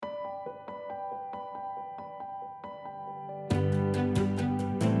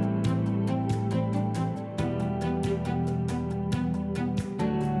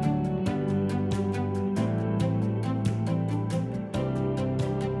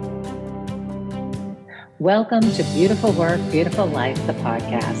Welcome to Beautiful Work, Beautiful Life, the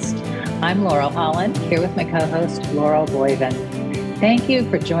podcast. I'm Laurel Holland, here with my co-host, Laurel Boyven. Thank you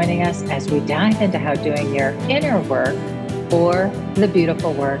for joining us as we dive into how doing your inner work, or the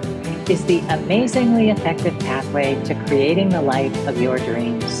beautiful work, is the amazingly effective pathway to creating the life of your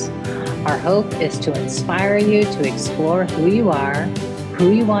dreams. Our hope is to inspire you to explore who you are,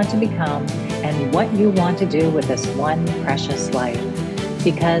 who you want to become, and what you want to do with this one precious life.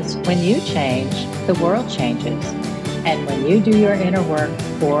 Because when you change, the world changes. And when you do your inner work,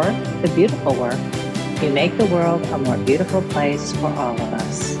 or the beautiful work, you make the world a more beautiful place for all of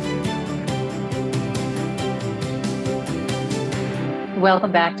us.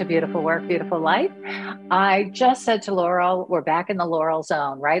 Welcome back to Beautiful Work, Beautiful Life. I just said to Laurel, we're back in the Laurel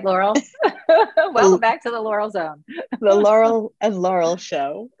zone, right, Laurel? Welcome back to the Laurel zone. The Laurel and Laurel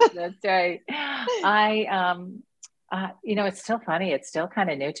show. That's right. It's still funny. It's still kind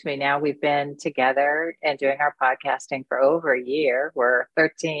of new to me now. We've been together and doing our podcasting for over a year. We're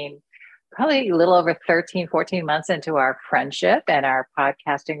probably a little over 13, 14 months into our friendship and our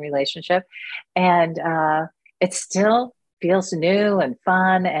podcasting relationship. And it still feels new and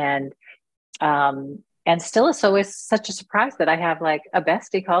fun, and still is always such a surprise that I have like a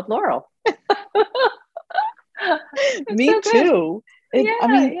bestie called Laurel. Me so too.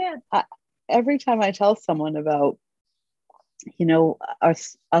 Every time I tell someone about,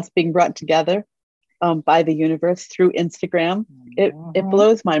 us being brought together by the universe through Instagram, it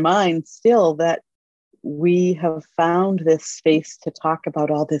blows my mind still that we have found this space to talk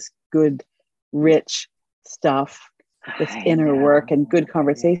about all this good, rich stuff, this inner work and good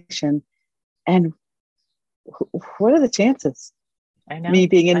conversation. And what are the chances? I know. Me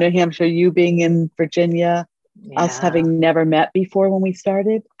being in New Hampshire, you being in Virginia, us having never met before when we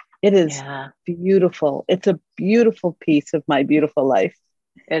started. It is beautiful. It's a beautiful piece of my beautiful life.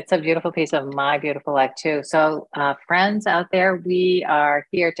 It's a beautiful piece of my beautiful life too. So friends out there, we are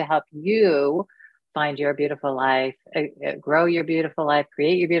here to help you find your beautiful life, grow your beautiful life,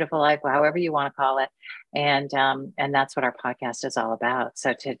 create your beautiful life, however you want to call it. And that's what our podcast is all about.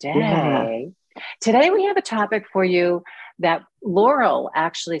 So today we have a topic for you that Laurel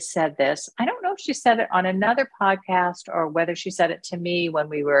actually said this. I don't know if she said it on another podcast or whether she said it to me when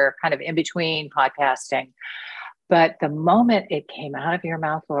we were kind of in between podcasting. But the moment it came out of your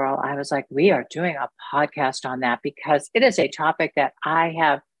mouth, Laurel, I was like, we are doing a podcast on that, because it is a topic that I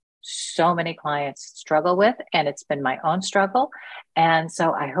have so many clients struggle with, and it's been my own struggle. And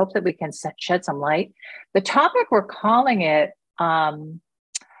so I hope that we can shed some light. The topic, we're calling it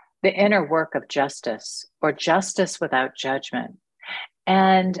the inner work of justice, or justice without judgment.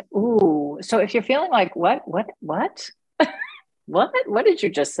 And so if you're feeling like, what did you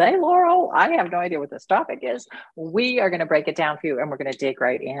just say, Laurel? I have no idea what this topic is. We are going to break it down for you, and we're going to dig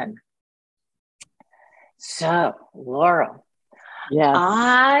right in. So, Laurel,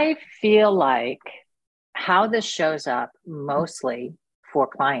 I feel like how this shows up mostly for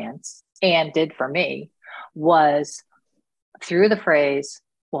clients, and did for me, was through the phrase,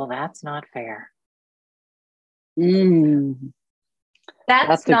 well, that's not fair.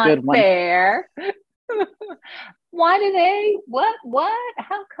 That's not a good one. Fair. Why do they? What?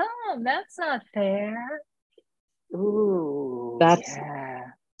 How come? That's not fair.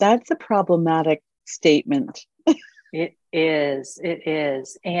 That's a problematic statement. It is.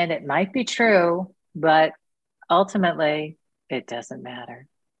 And it might be true, but ultimately it doesn't matter.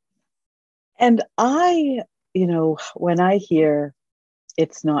 And when I hear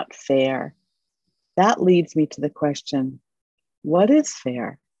it's not fair, that leads me to the question, what is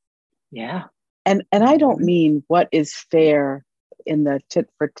fair? Yeah. And I don't mean what is fair in the tit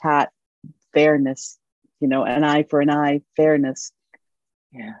for tat fairness, an eye for an eye fairness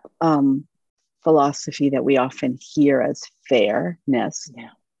philosophy that we often hear as fairness.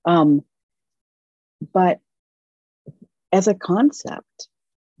 But as a concept,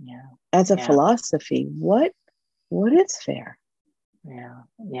 as a philosophy, what is fair?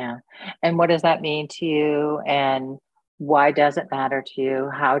 Yeah. And what does that mean to you? And why does it matter to you?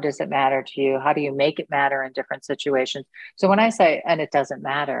 How does it matter to you? How do you make it matter in different situations? So when I say, and it doesn't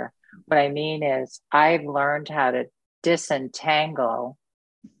matter, what I mean is I've learned how to disentangle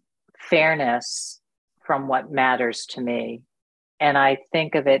fairness from what matters to me. And I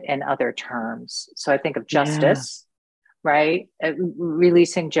think of it in other terms. So I think of justice, right?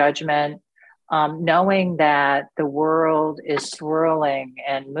 Releasing judgment, knowing that the world is swirling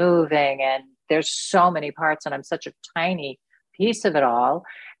and moving, and there's so many parts, and I'm such a tiny piece of it all.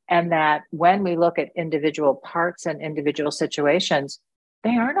 And that when we look at individual parts and individual situations,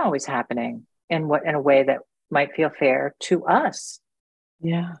 they aren't always happening in a way that might feel fair to us.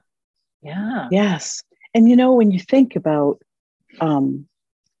 Yeah. Yeah. Yes. And, you know, when you think about, you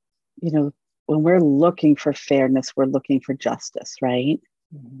know, when we're looking for fairness, we're looking for justice, right?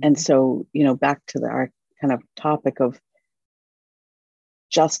 Mm-hmm. And so, you know, back to our kind of topic of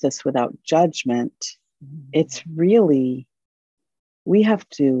justice without judgment, mm-hmm. It's really, we have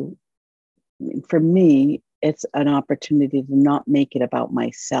to, for me, it's an opportunity to not make it about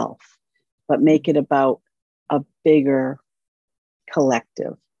myself, but make it about a bigger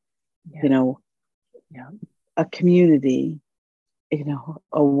collective, you know, a community, you know,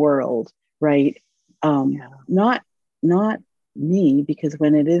 a world, right? Not me, because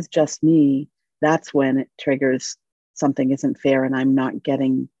when it is just me, that's when it triggers something isn't fair and I'm not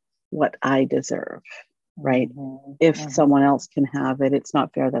getting what I deserve, right? Mm-hmm. If someone else can have it, it's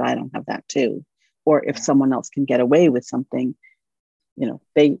not fair that I don't have that too. Or if someone else can get away with something, you know,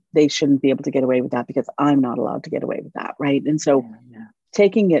 they shouldn't be able to get away with that because I'm not allowed to get away with that, right? And so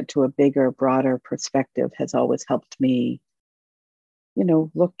taking it to a bigger, broader perspective has always helped me, you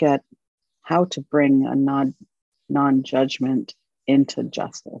know, look at how to bring a non-judgment into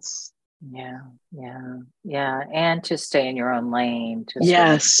justice. Yeah. And to stay in your own lane to a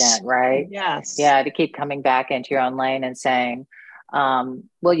certain extent, right? Yes. Yeah, to keep coming back into your own lane and saying,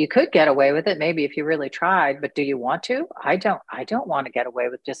 well, you could get away with it maybe if you really tried, but do you want to? I don't want to get away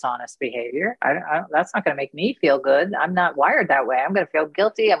with dishonest behavior. That's not going to make me feel good. I'm not wired that way. I'm going to feel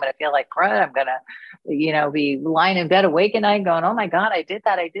guilty. I'm going to feel like crud. I'm going to, you know, be lying in bed awake at night going, oh my God, I did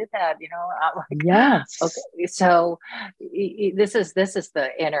that. You know, like, yes. Okay. So this is the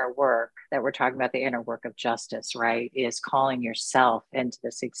inner work that we're talking about, the inner work of justice, right? Is calling yourself into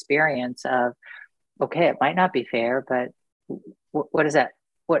this experience of, okay, it might not be fair, but what is that?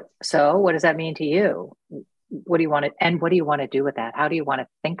 What does that mean to you? What do you want to, and what do you want to do with that? How do you want to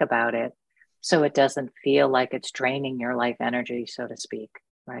think about it so it doesn't feel like it's draining your life energy, so to speak?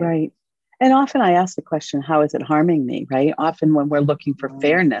 Right. And often I ask the question, how is it harming me? Right. Often when we're looking for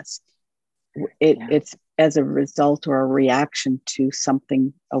fairness, it's as a result or a reaction to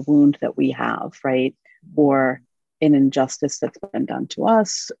something, a wound that we have, right? Or an injustice that's been done to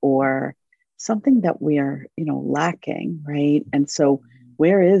us, or something that we are, you know, lacking, right? And so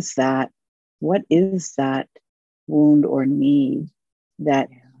where is that? What is that wound or need that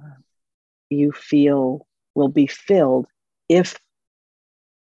you feel will be filled if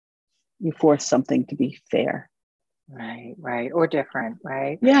you force something to be fair? Right. Or different,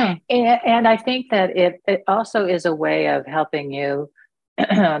 right? Yeah. And I think that it also is a way of helping you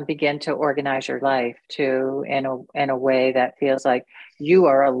begin to organize your life in a way that feels like you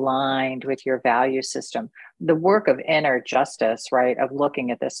are aligned with your value system. The work of inner justice, right, of looking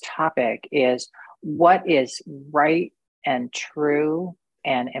at this topic is what is right and true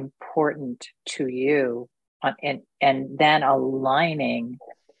and important to you, and then aligning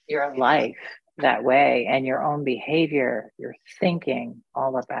your life that way and your own behavior, your thinking,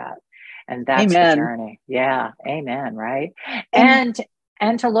 all of that. And that's the journey. Yeah. Amen. Right. And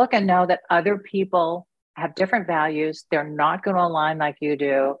to look and know that other people have different values. They're not going to align like you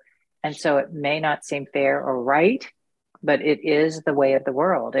do. And so it may not seem fair or right, but it is the way of the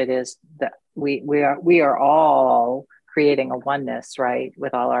world. It is that we are all creating a oneness, right,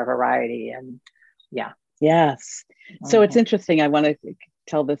 with all our variety. And yes. So it's interesting. I want to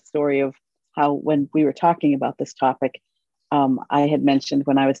tell the story of how, when we were talking about this topic, I had mentioned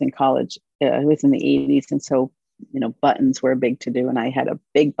when I was in college, it was in the 80s. And so, you know, buttons were a big to do. And I had a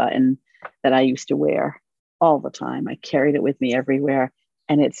big button that I used to wear all the time. I carried it with me everywhere.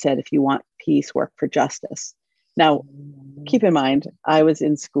 And it said, if you want peace, work for justice. Now, keep in mind, I was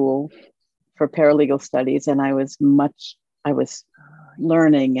in school for paralegal studies, and I was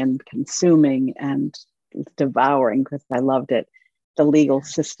learning and consuming and devouring, because I loved it, the legal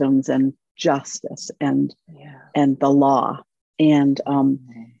systems and justice and the law. And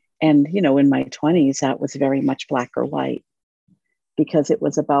you know, in my 20s, that was very much black or white, because it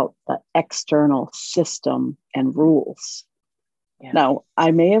was about the external system and rules. Now,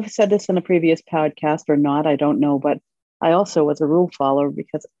 I may have said this in a previous podcast or not, I don't know, but I also was a rule follower,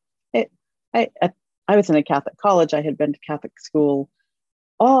 because I was in a Catholic college. I had been to Catholic school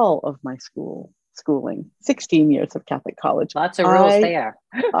all of my schooling, 16 years of Catholic college. Lots of rules there.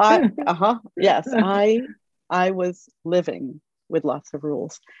 Yes, I was living with lots of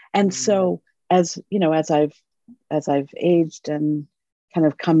rules. And so, as you know, as I've aged and kind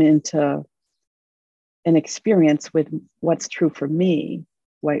of come into an experience with what's true for me,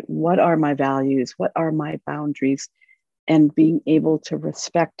 right? What are my values? What are my boundaries? And being able to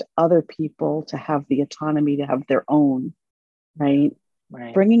respect other people, to have the autonomy to have their own, right?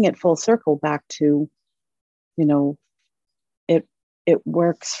 Bringing it full circle back to, you know, it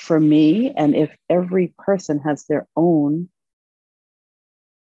works for me, and if every person has their own,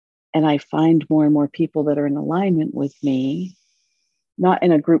 and I find more and more people that are in alignment with me, not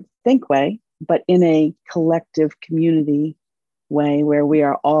in a group think way, but in a collective community way where we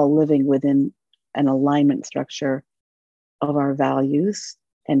are all living within an alignment structure of our values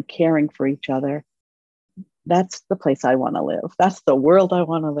and caring for each other, that's the place I want to live. That's the world I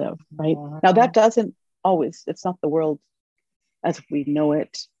want to live, right? Now, that doesn't always, it's not the world as we know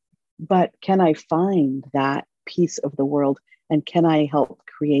it, but can I find that piece of the world, and can I help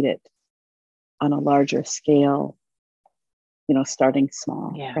create it on a larger scale, starting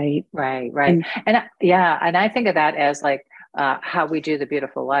small, right? Right. And I think of that as like how we do the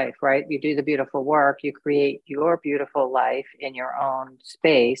beautiful life, right? You do the beautiful work, you create your beautiful life in your own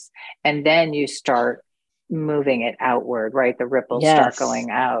space, and then you start moving it outward, right? The ripples start going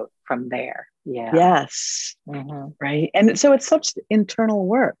out from there. Yeah. Yes. Right. And so it's such internal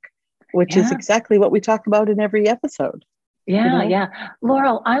work, which is exactly what we talk about in every episode. Yeah.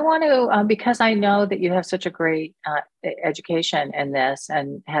 Laurel, I want to, because I know that you have such a great education in this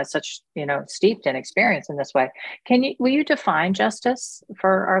and has such, steeped in experience in this way. Will you define justice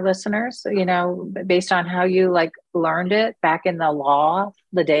for our listeners, based on how you learned it back in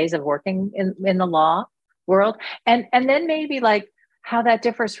the days of working in the law world? And then maybe how that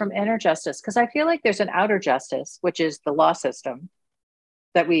differs from inner justice, because I feel like there's an outer justice, which is the law system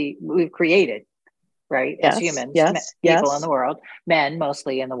that we've created, right? As humans, people in the world, men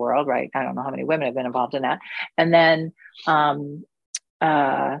mostly in the world, right? I don't know how many women have been involved in that. And then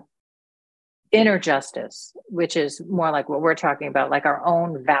inner justice, which is more like what we're talking about, like our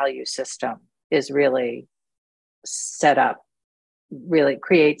own value system is really set up, really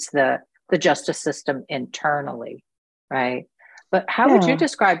creates the justice system internally, right? But how would you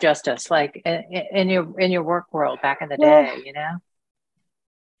describe justice, like in your work world back in the day?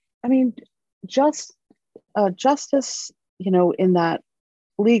 I mean, justice, in that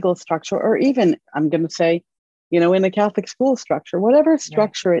legal structure, or even I'm going to say, in the Catholic school structure, whatever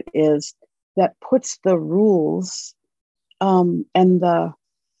structure it is that puts the rules and the,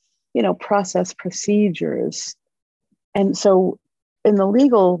 process procedures. And so in the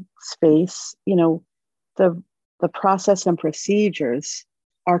legal space, the process and procedures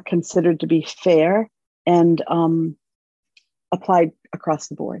are considered to be fair and applied across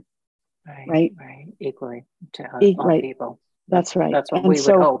the board. Right. Equally to all people. That's right. That's what we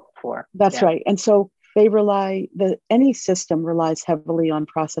would hope for. That's right. And so they any system relies heavily on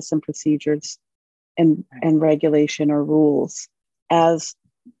process and procedures and regulation or rules as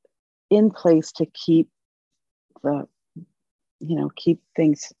in place to keep keep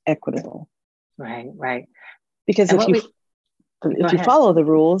things equitable. Right. Because if you follow the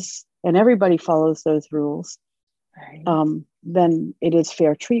rules and everybody follows those rules, then it is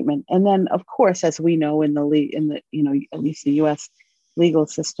fair treatment. And then, of course, as we know in the at least the U.S. legal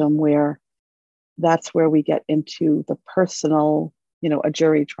system, where that's where we get into the personal, a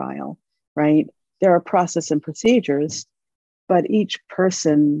jury trial, right? There are process and procedures, but each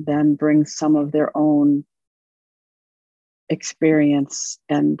person then brings some of their own experience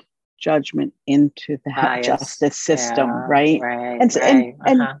and judgment into that justice system, right?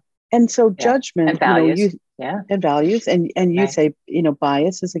 And so judgment, and values, and values, and you say,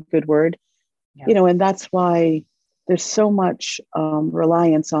 bias is a good word, and that's why there's so much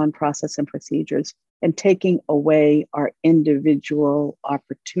reliance on process and procedures, and taking away our individual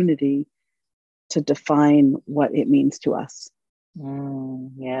opportunity to define what it means to us.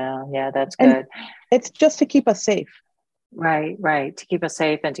 That's good. And it's just to keep us safe. Right. To keep us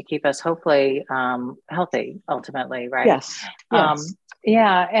safe and to keep us hopefully healthy ultimately, right? Yes.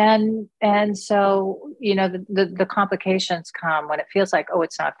 And so, the complications come when it feels like, oh,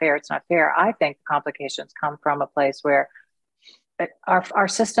 it's not fair. I think complications come from a place where our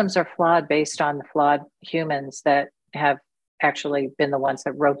systems are flawed based on the flawed humans that have actually been the ones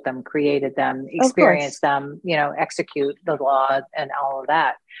that wrote them, created them, experienced them, execute the law and all of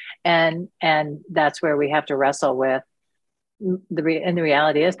that. And that's where we have to wrestle with the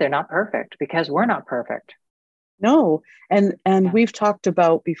reality is they're not perfect because we're not perfect. No. And we've talked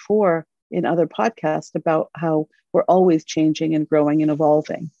about before in other podcasts about how we're always changing and growing and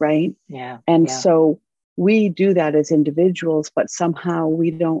evolving, right? Yeah. And so we do that as individuals, but somehow we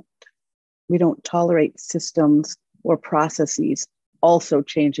don't tolerate systems or processes also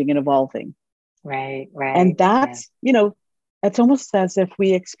changing and evolving. Right. And that's, it's almost as if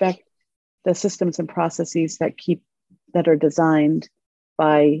we expect the systems and processes that are designed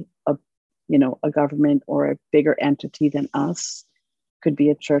by a government or a bigger entity than us, could be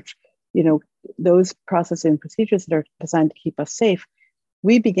a church, you know, those processes and procedures that are designed to keep us safe,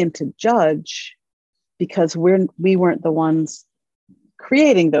 we begin to judge because we weren't the ones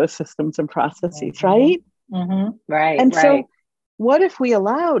creating those systems and processes, right? Right. And right. so what if we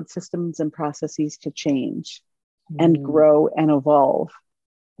allowed systems and processes to change and grow and evolve,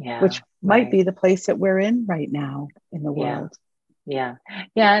 which might be the place that we're in right now in the world. Yeah.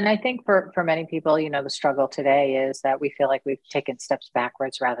 And I think for many people, the struggle today is that we feel like we've taken steps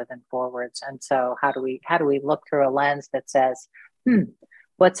backwards rather than forwards. And so how do we look through a lens that says,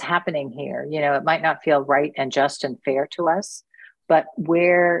 what's happening here? It might not feel right and just and fair to us, but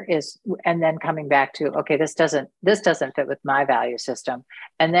and then coming back to, okay, this doesn't fit with my value system.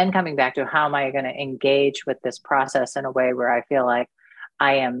 And then coming back to, how am I going to engage with this process in a way where I feel like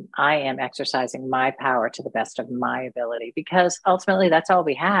I am exercising my power to the best of my ability, because ultimately that's all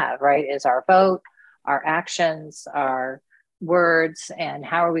we have, right? Is our vote, our actions, our words, and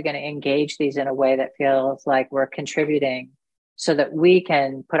how are we going to engage these in a way that feels like we're contributing so that we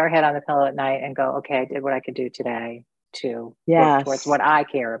can put our head on the pillow at night and go, okay, I did what I could do today to work towards what I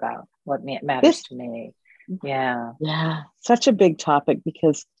care about, what matters to me. Yeah. Such a big topic,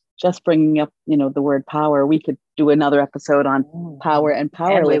 because just bringing up, the word power, we could do another episode on power and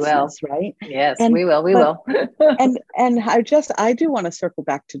powerlessness, right? Yes, we will. and I do want to circle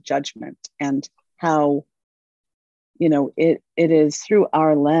back to judgment and how, it is through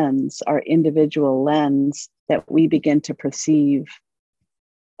our lens, our individual lens, that we begin to perceive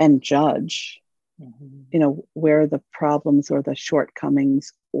and judge, where the problems or the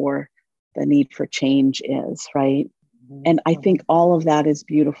shortcomings or the need for change is, right? And I think all of that is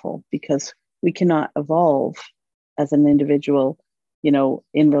beautiful, because we cannot evolve as an individual,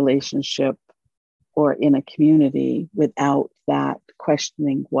 in relationship or in a community without that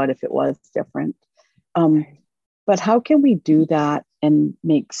questioning, what if it was different? But how can we do that and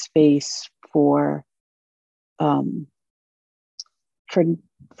make space for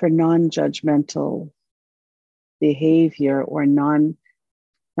non-judgmental behavior or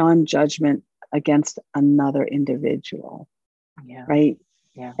non-judgment against another individual? Right.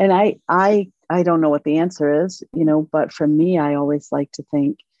 And I don't know what the answer is, but for me, I always like to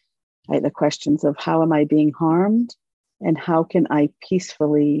think the questions of, how am I being harmed, and how can I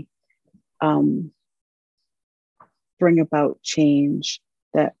peacefully bring about change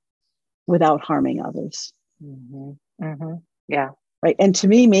that without harming others. Yeah. Right. And to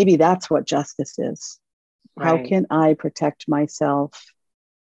me, maybe that's what justice is. How can I protect myself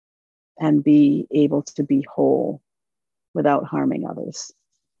and be able to be whole without harming others?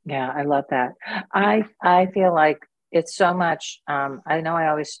 Yeah, I love that. I feel like it's so much, I know I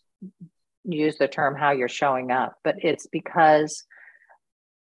always use the term how you're showing up, but it's because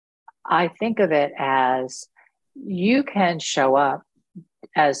I think of it as, you can show up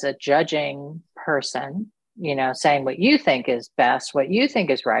as a judging person, saying what you think is best, what you think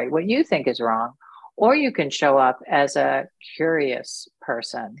is right, what you think is wrong, or you can show up as a curious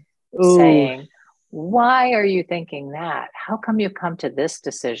person. Ooh. Saying, why are you thinking that? How come you've come to this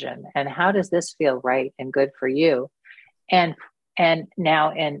decision? And how does this feel right and good for you? And I'm going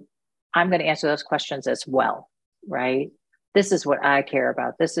to answer those questions as well, right? This is what I care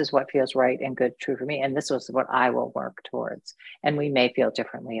about. This is what feels right and good, true for me. And this is what I will work towards. And we may feel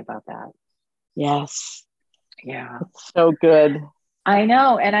differently about that. Yes. Yeah. It's so good. I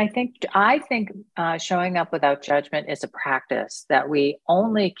know. And I think showing up without judgment is a practice that we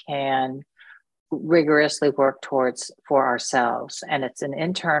only can rigorously work towards for ourselves. And it's an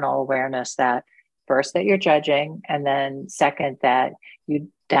internal awareness that, first, that you're judging, and then second, that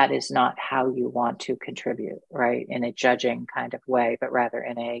is not how you want to contribute, right? In a judging kind of way, but rather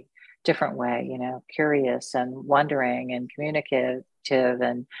in a different way, curious and wondering and communicative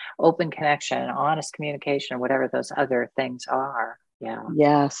and open connection, honest communication, whatever those other things are. Yeah.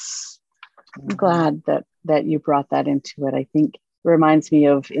 Yes. I'm glad that you brought that into it. I think it reminds me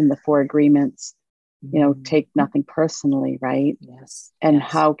of, in the 4 agreements, take nothing personally, right? Yes. And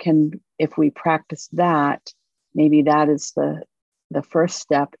how can, if we practice that, maybe that is the first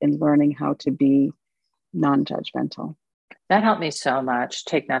step in learning how to be non-judgmental. That helped me so much.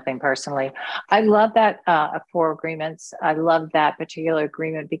 Take nothing personally. I love that 4 agreements. I love that particular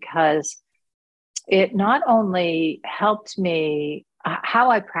agreement because it not only helped me,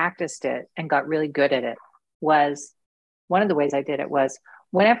 how I practiced it and got really good at it was, one of the ways I did it was,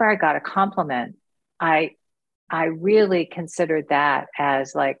 whenever I got a compliment, I really considered that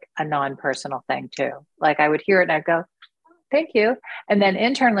as like a non-personal thing too. Like, I would hear it and I'd go, thank you. And then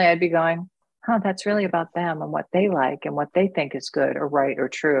internally I'd be going, oh, that's really about them and what they like and what they think is good or right or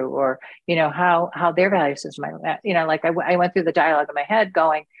true, or, how their value system, like I went through the dialogue in my head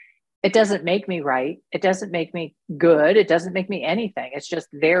going, It doesn't make me right. It doesn't make me good. It doesn't make me anything. It's just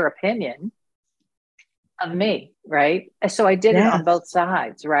their opinion of me, right? So I did it on Yes. both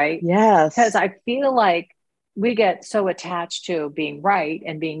sides, right? Yes. Because I feel like we get so attached to being right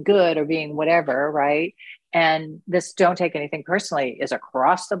and being good or being whatever, right? And this don't take anything personally is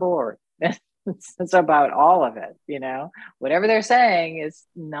across the board. It's about all of it, you know. Whatever they're saying is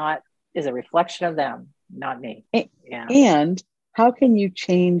a reflection of them, not me. Yeah. And how can you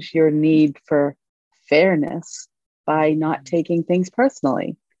change your need for fairness by not taking things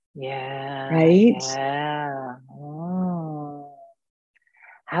personally? Yeah. Right? Yeah. Oh.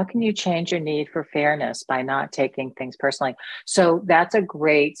 How can you change your need for fairness by not taking things personally? So that's a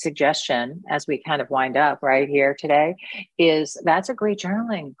great suggestion as we kind of wind up right here today. That's a great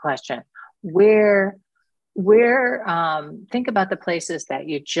journaling question. Where think about the places that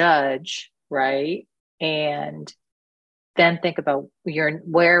you judge, right? And then think about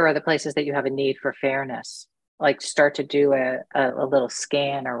where are the places that you have a need for fairness. Like start to do a little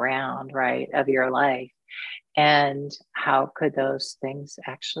scan around, right, of your life. And how could those things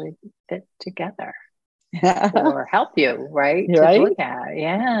actually fit together or help you, right? To Right? look at.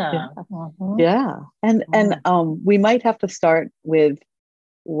 Yeah. Yeah. And we might have to start with,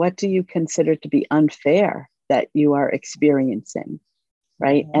 what do you consider to be unfair that you are experiencing?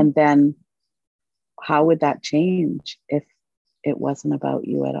 Right. And then how would that change if it wasn't about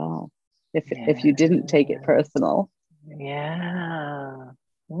you at all? If you didn't take it personal. Yeah.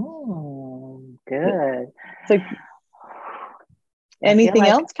 Good. So anything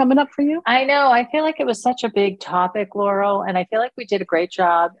else coming up for you? I know. I feel like it was such a big topic, Laurel, and I feel like we did a great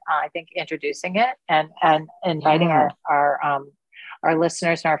job. I think introducing it and inviting our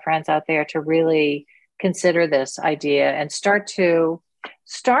listeners and our friends out there to really consider this idea and start to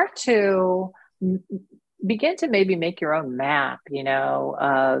begin to maybe make your own map, you know,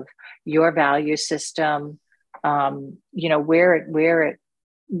 of your value system. You know, where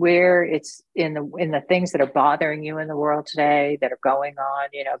it's in the things that are bothering you in the world today that are going on,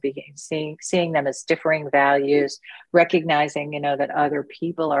 you know, seeing them as differing values, recognizing, you know, that other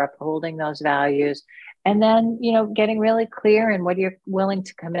people are upholding those values, and then, you know, getting really clear in what you're willing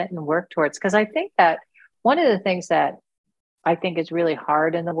to commit and work towards. Because I think that one of the things that I think is really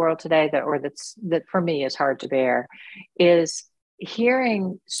hard in the world today that for me is hard to bear is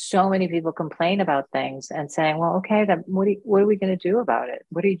hearing so many people complain about things and saying, well, okay, then what are we going to do about it?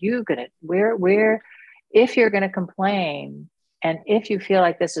 What are you going to, if you're going to complain and if you feel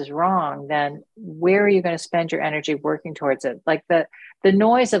like this is wrong, then where are you going to spend your energy working towards it? Like the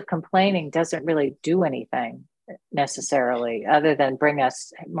noise of complaining doesn't really do anything necessarily other than bring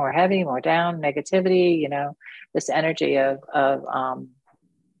us more heavy, more down, negativity, you know, this energy of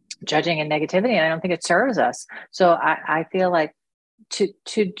judging and negativity. And I don't think it serves us. So I feel like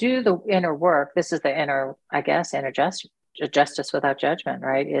to do the inner work, this is the inner justice without judgment,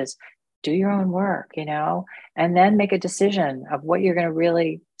 right? Is do your own work, you know, and then make a decision of what you're going to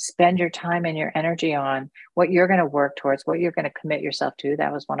really spend your time and your energy on, what you're going to work towards, what you're going to commit yourself to.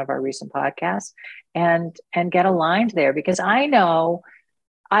 That was one of our recent podcasts, and get aligned there, because I know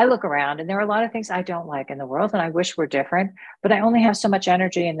I look around and there are a lot of things I don't like in the world and I wish were different, but I only have so much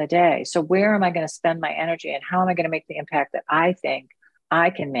energy in the day. So where am I going to spend my energy and how am I going to make the impact that I think I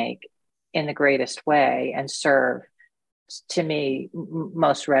can make in the greatest way and serve to me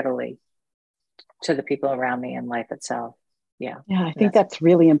most readily to the people around me and life itself? Yeah. Yeah, I think that's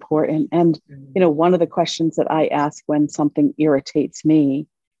really important. And, you know, one of the questions that I ask when something irritates me,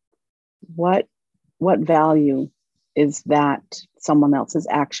 what value is that someone else's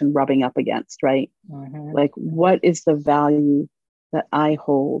action rubbing up against, right? Like, what is the value that I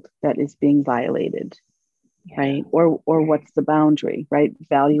hold that is being violated? Right. Or what's the boundary, right?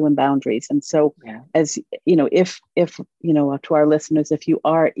 Value and boundaries. And so as you know, if you know, to our listeners, if you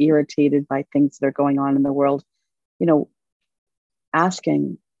are irritated by things that are going on in the world, you know,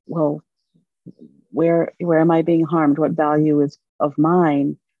 asking, well, where am I being harmed? What value of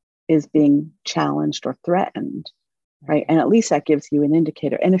mine is being challenged or threatened? Right. And at least that gives you an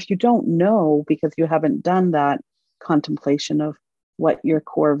indicator. And if you don't know, because you haven't done that contemplation of what your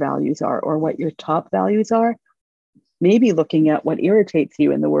core values are or what your top values are, maybe looking at what irritates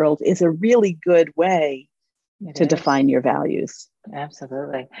you in the world is a really good way to define your values.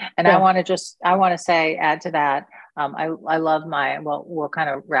 Absolutely. And I want to say, add to that. I love we'll kind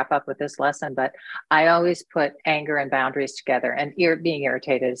of wrap up with this lesson, but I always put anger and boundaries together, and being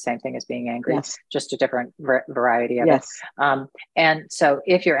irritated is the same thing as being angry, just a different variety of it. And so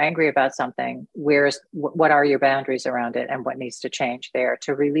if you're angry about something, what are your boundaries around it and what needs to change there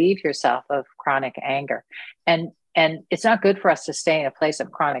to relieve yourself of chronic anger? And And it's not good for us to stay in a place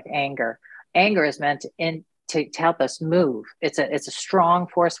of chronic anger. Anger is meant to help us move. It's a strong,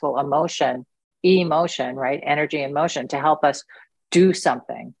 forceful emotion, right? Energy and motion to help us do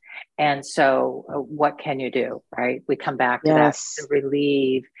something. And so what can you do, right? We come back to that, to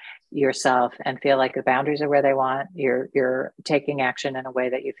relieve yourself and feel like the boundaries are where they want. You're taking action in a way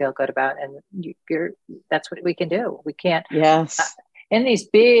that you feel good about. And that's what we can do. We can't. Yes. In these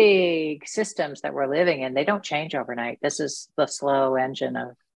big systems that we're living in, they don't change overnight. This is the slow engine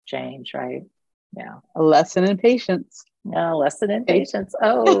of change, right? Yeah. A lesson in patience. No, lesson in patience.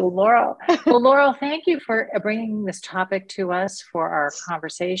 Oh, Laurel. Well, Laurel, thank you for bringing this topic to us for our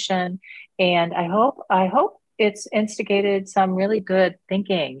conversation. And I hope it's instigated some really good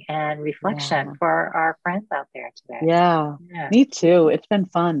thinking and reflection for our friends out there today. Yeah, me too. It's been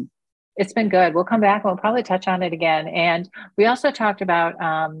fun. It's been good. We'll come back and we'll probably touch on it again. And we also talked about,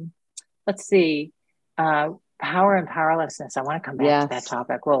 power and powerlessness. I want to come back to that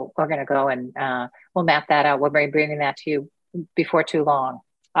topic. We're going to go and we'll map that out. We'll be bringing that to you before too long.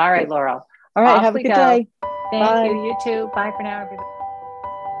 All right, Laurel. All right. Have a good day. Thank you. You too. Bye for now, everybody.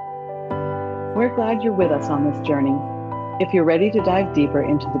 We're glad you're with us on this journey. If you're ready to dive deeper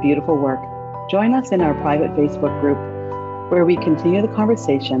into the beautiful work, join us in our private Facebook group where we continue the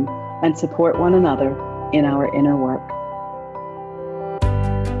conversation and support one another in our inner work.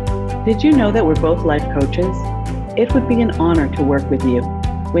 Did you know that we're both life coaches? It would be an honor to work with you.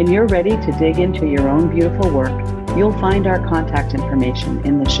 When you're ready to dig into your own beautiful work, you'll find our contact information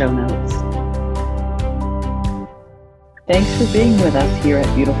in the show notes. Thanks for being with us here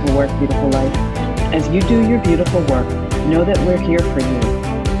at Beautiful Work, Beautiful Life. As you do your beautiful work, know that we're here for you.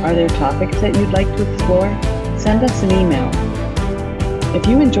 Are there topics that you'd like to explore? Send us an email. If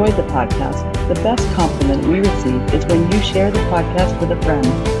you enjoyed the podcast, the best compliment we receive is when you share the podcast with a friend.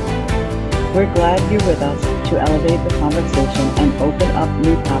 We're glad you're with us to elevate the conversation and open up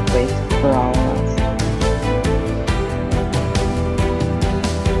new pathways for all of us.